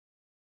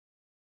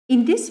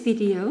In this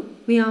video,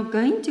 we are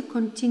going to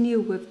continue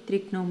with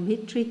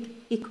trigonometric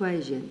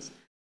equations.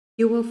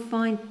 You will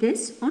find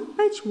this on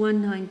page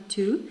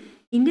 192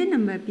 in the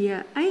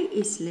Namibian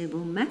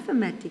AS-Level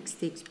Mathematics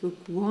textbook,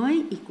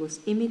 y equals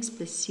mx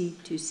plus c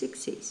to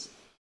success.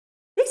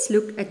 Let's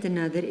look at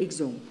another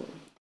example.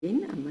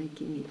 Again, I'm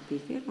making it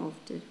bigger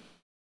after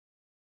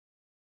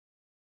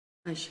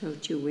I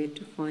showed you where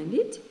to find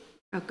it.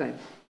 Okay.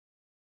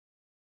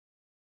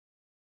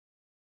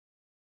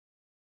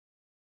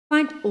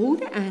 Find all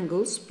the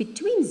angles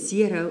between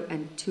 0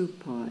 and 2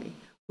 pi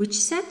which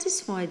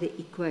satisfy the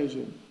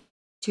equation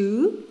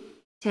 2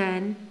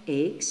 tan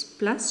x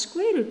plus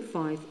square root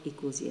 5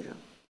 equals 0.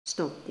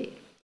 Stop there.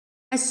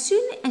 As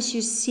soon as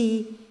you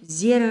see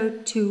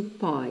 0 to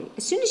pi,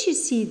 as soon as you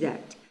see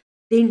that,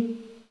 then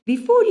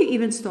before you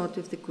even start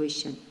with the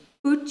question,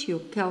 put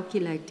your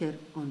calculator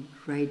on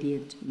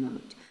radiant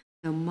mode.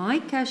 Now my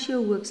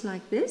Casio works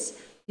like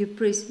this. You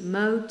press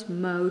mode,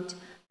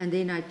 and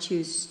then I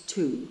choose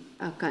 2.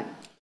 Okay,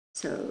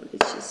 so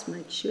let's just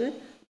make sure.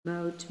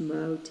 Mode,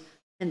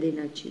 and then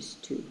I choose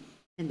 2.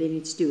 And then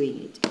it's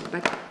doing it.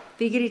 But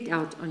figure it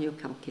out on your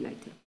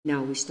calculator.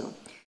 Now we start.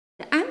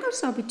 The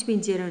angles are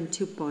between 0 and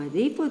 2 pi.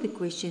 Therefore, the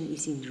question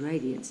is in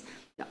radians.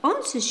 The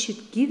answer should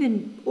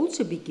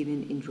also be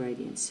given in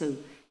radians. So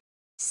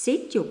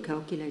set your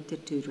calculator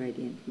to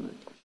radiant mode.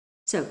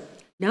 So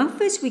now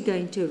first we're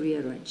going to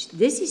rearrange.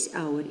 This is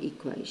our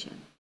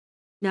equation.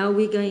 Now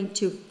we're going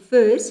to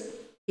first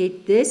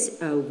get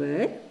this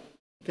over,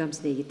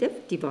 becomes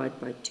negative, divide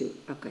by 2.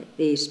 Okay,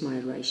 there's my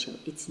ratio.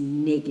 It's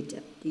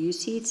negative. Do you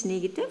see it's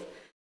negative?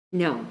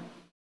 Now,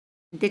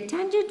 the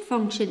tangent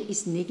function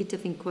is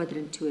negative in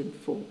quadrant 2 and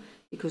 4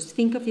 because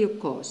think of your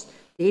cos.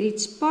 There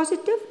it's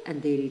positive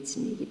and there it's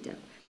negative.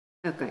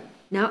 Okay,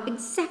 now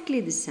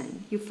exactly the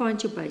same. You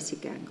find your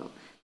basic angle.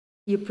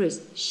 You press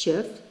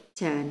shift,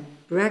 tan,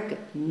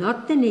 bracket,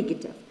 not the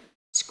negative.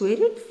 Square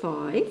root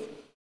 5,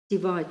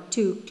 divide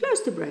 2,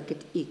 close the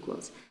bracket,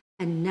 equals.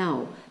 And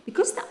now,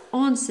 because the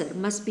answer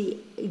must be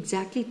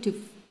exactly to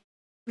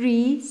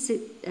 3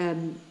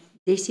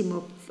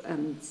 decimal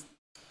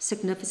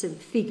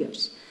significant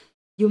figures,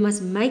 you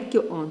must make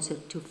your answer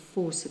to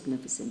 4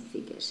 significant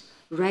figures.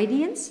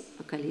 Radians,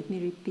 okay, let me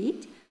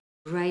repeat.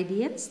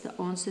 Radians, the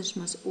answers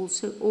must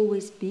also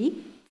always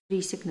be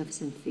 3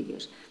 significant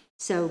figures.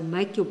 So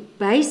make your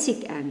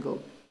basic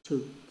angle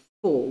to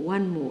 4,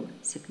 1 more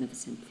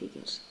significant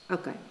figures.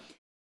 Okay,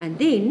 and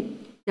then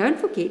don't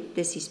forget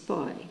this is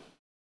pi.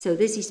 So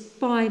this is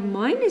pi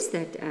minus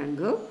that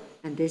angle,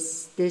 and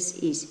this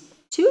is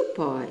 2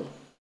 pi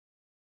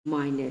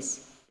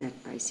minus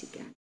that basic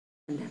angle.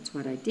 And that's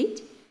what I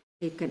did.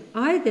 You can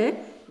either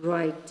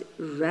write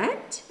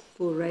rad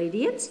for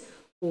radians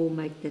or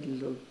make that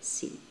little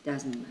c.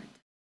 Doesn't matter.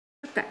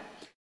 Okay.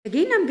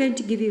 Again, I'm going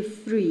to give you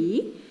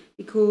 3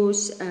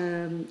 because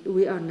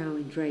we are now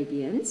in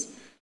radians.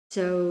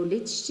 So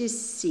let's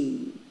just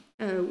see.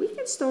 We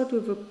can start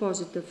with a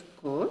positive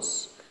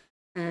cos.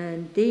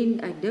 And then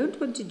I don't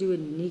want to do a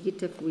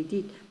negative, we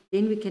did.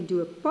 Then we can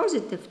do a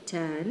positive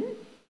tan.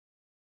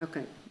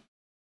 Okay.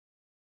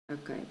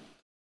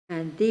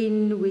 And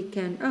then we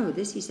can, oh,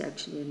 this is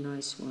actually a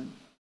nice one.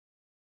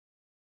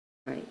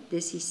 Okay,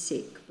 this is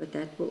sec, but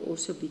that will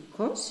also be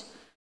cos.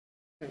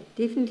 Okay,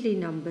 definitely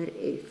number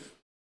F.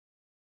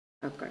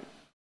 Okay,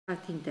 I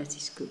think that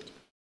is good.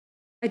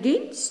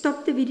 Again,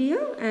 stop the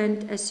video,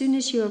 and as soon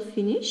as you are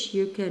finished,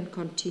 you can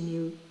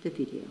continue the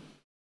video.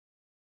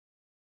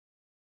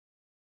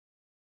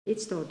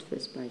 Let's start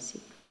first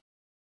basic.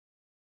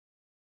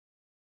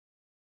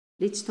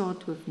 Let's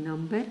start with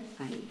number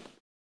A.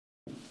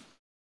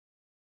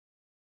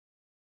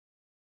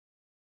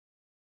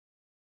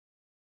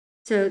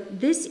 So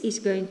this is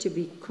going to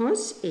be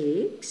cos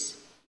x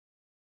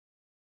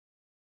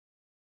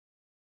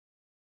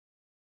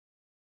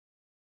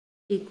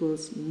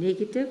equals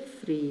negative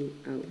 3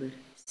 over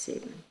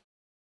 7.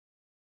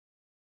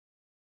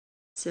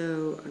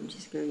 So I'm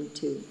just going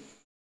to,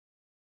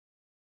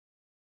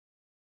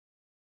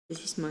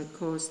 this is my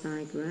cos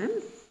diagram.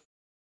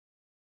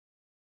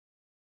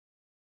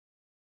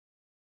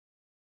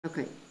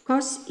 Okay,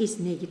 cos is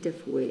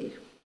negative where?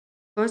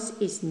 Cos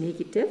is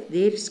negative,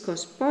 there is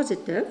cos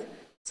positive,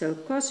 so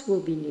cos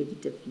will be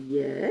negative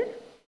here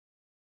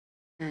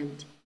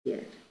and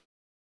here.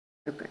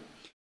 Okay,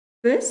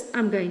 first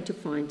I'm going to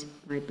find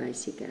my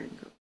basic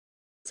angle.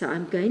 So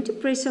I'm going to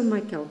press on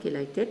my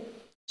calculator,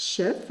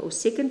 shift or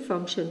second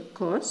function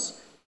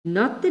cos,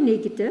 not the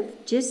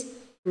negative, just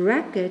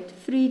bracket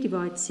 3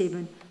 divide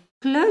 7,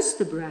 close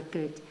the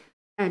bracket,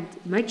 and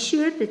make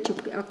sure that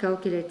your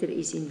calculator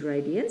is in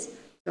radians.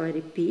 So I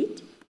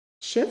repeat,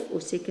 shift or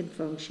second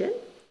function,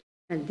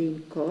 and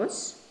then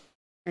cos,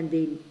 and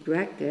then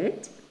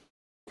bracket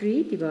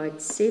 3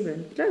 divide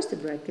 7, close the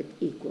bracket,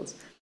 equals.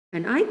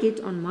 And I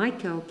get on my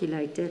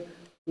calculator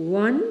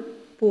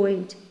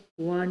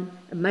 1.1,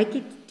 make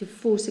it to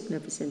 4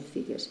 significant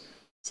figures.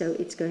 So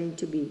it's going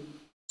to be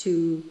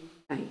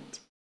 2.8,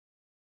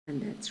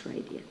 and that's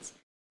radians.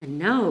 And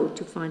now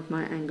to find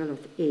my angle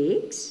of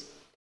x,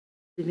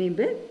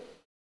 remember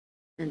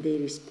and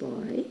there is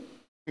pi,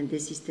 and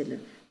this is the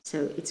limit.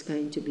 So it's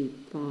going to be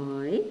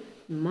pi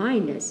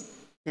minus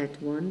that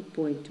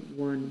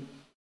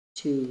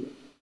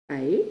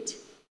 1.128.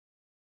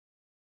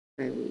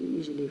 Okay, we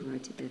usually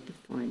write it at the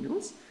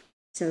finals.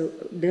 So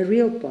the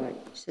real pi.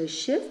 So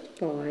shift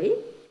pi,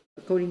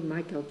 according to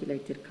my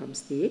calculator,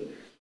 comes there,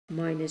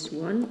 minus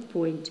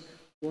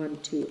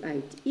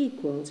 1.128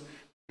 equals,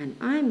 and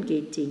I'm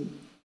getting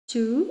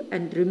 2,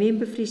 and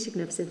remember three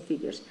significant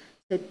figures,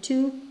 so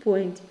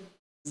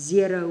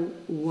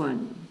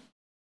 2.01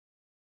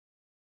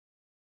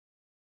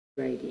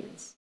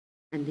 radians.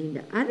 And then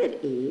the other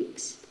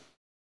x,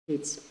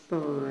 it's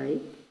pi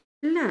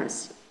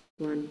plus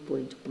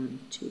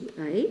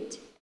 1.128.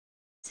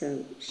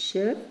 So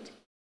shift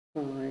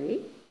pi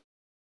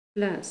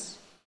plus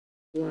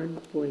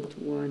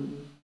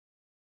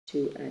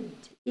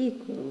 1.128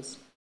 equals,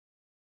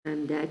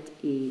 and that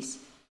is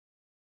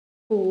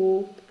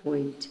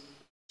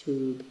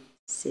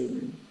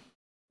 4.27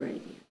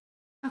 radians.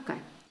 Okay,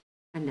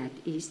 and that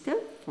is the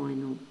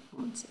final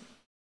answer.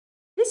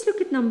 Let's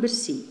look at number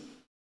C. I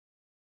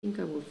think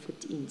I will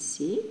fit in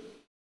C.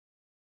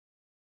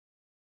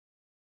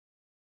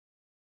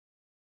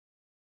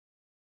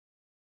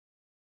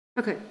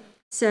 Okay,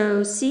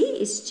 so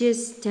C is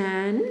just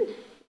tan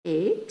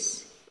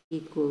x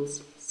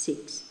equals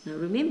 6. Now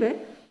remember,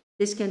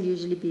 this can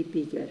usually be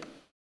bigger.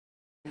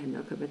 And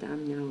okay, but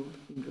I'm now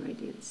in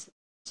radians.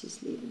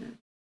 Just leave it out.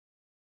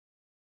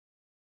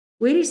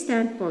 Where is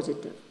tan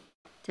positive?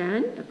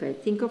 Tan, okay,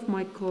 think of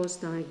my cos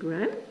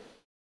diagram.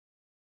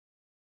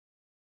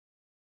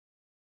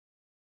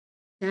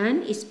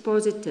 Tan is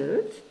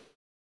positive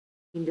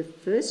in the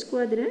first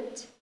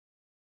quadrant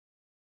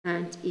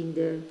and in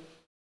the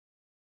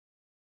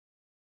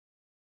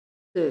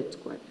third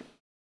quadrant.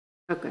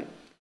 Okay,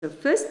 so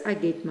first I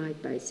get my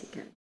basic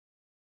angle.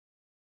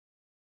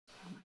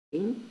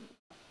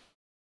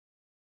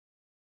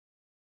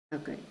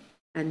 Okay,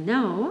 and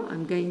now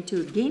I'm going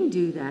to again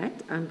do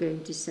that. I'm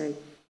going to say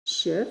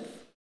shift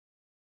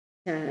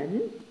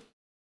tan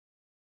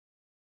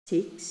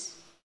 6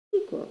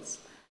 equals.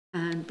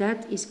 And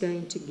that is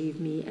going to give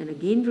me, and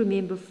again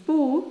remember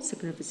 4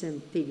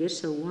 significant figures,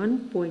 so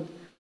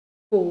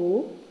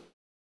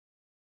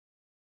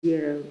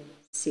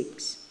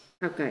 1.406.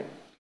 Okay,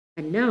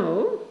 and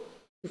now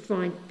to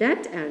find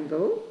that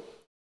angle,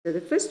 so the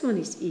first one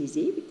is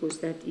easy because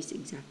that is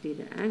exactly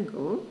the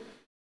angle.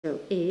 So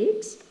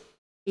x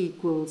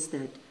equals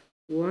that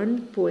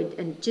 1 point,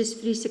 and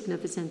just 3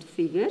 significant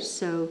figures,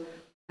 so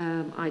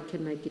I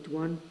can make it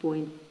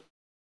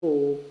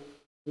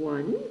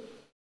 1.41.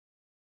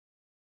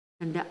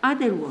 And the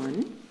other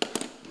one,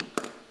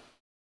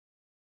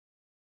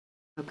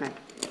 okay,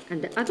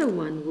 and the other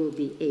one will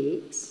be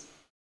x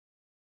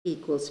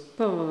equals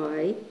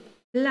pi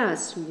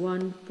plus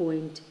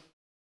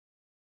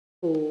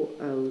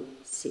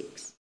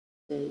 1.406.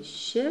 So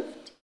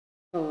shift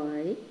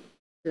pi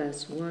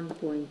plus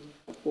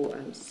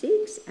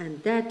 1.406,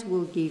 and that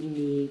will give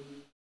me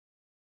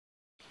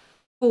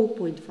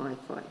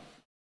 4.55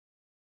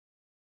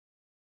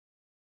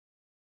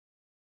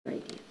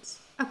 radians.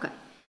 Okay.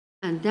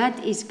 And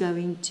that is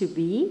going to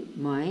be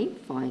my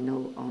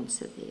final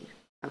answer there.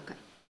 Okay.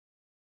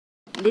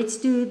 Let's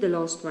do the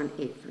last one,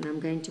 F, and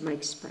I'm going to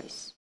make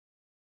space.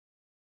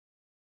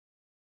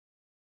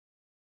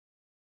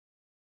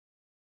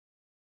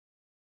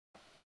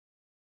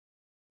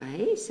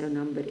 Okay, so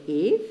number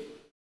F.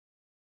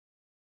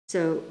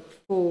 So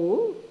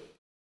 4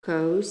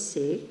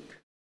 cosec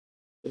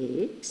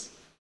x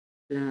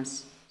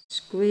plus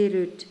square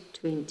root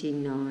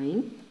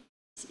 29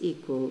 is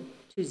equal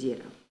to 0.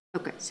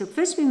 Okay, so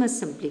first we must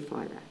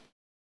simplify that.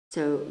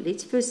 So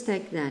let's first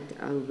take that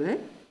over.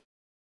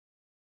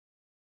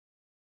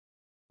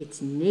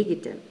 It's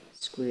negative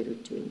square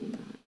root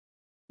 29.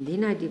 And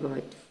then I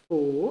divide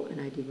 4 and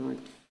I divide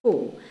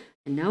 4.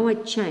 And now I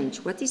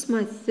change. What is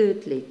my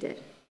third letter?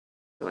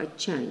 So I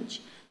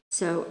change.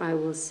 So I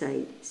will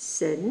say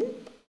sin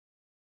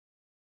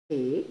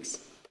x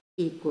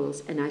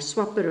equals, and I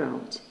swap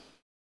around.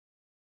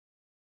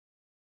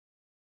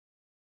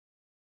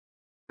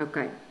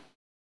 Okay.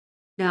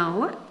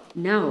 Now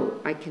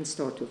I can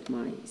start with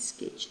my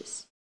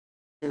sketches.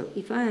 So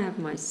if I have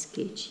my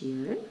sketch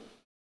here,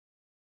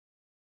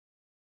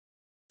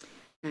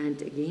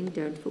 and again,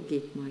 don't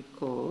forget my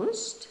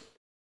cost.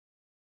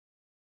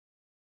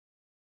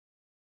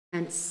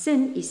 And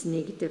sin is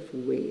negative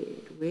where?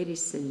 Where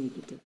is sin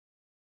negative?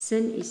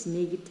 Sin is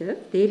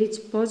negative. There it's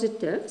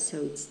positive,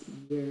 so it's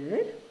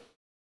here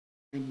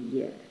and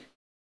here.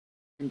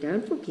 And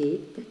don't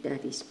forget that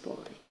that is pi.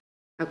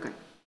 Okay.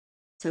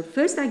 So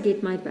first I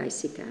get my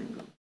basic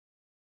angle.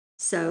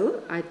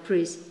 So I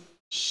press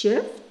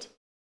shift,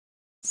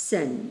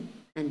 sin,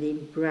 and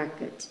then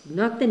bracket,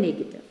 not the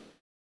negative.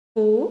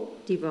 4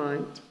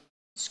 divide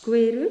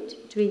square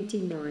root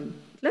 29,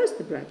 close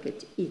the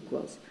bracket,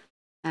 equals.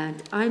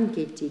 And I'm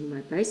getting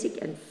my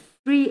basic and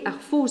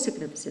 4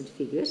 significant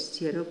figures,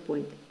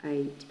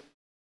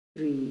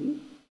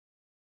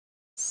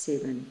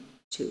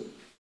 0.8372.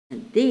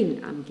 And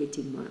then I'm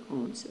getting my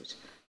answers.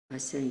 by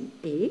saying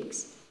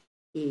x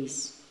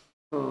is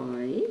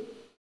pi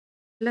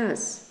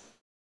plus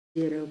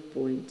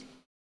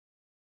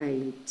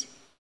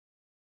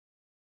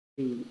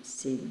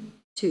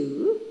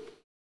 0.8372,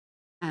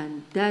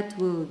 and that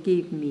will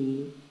give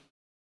me,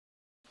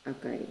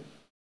 okay,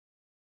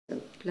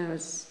 so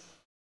plus,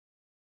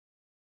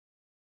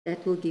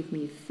 that will give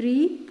me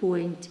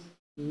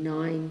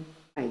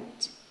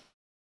 3.98,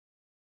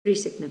 three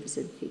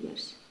significant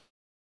figures.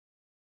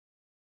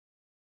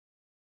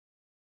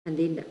 And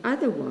then the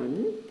other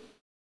one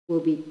will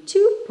be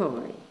 2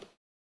 pi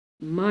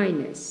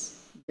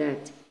minus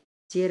that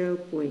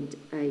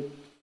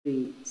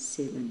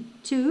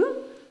 0.8372,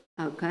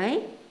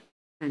 okay,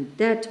 and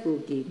that will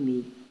give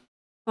me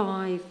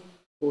 5.45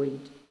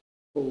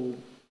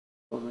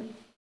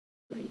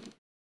 radians.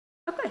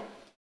 Okay,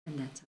 and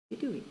that's how you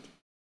do it.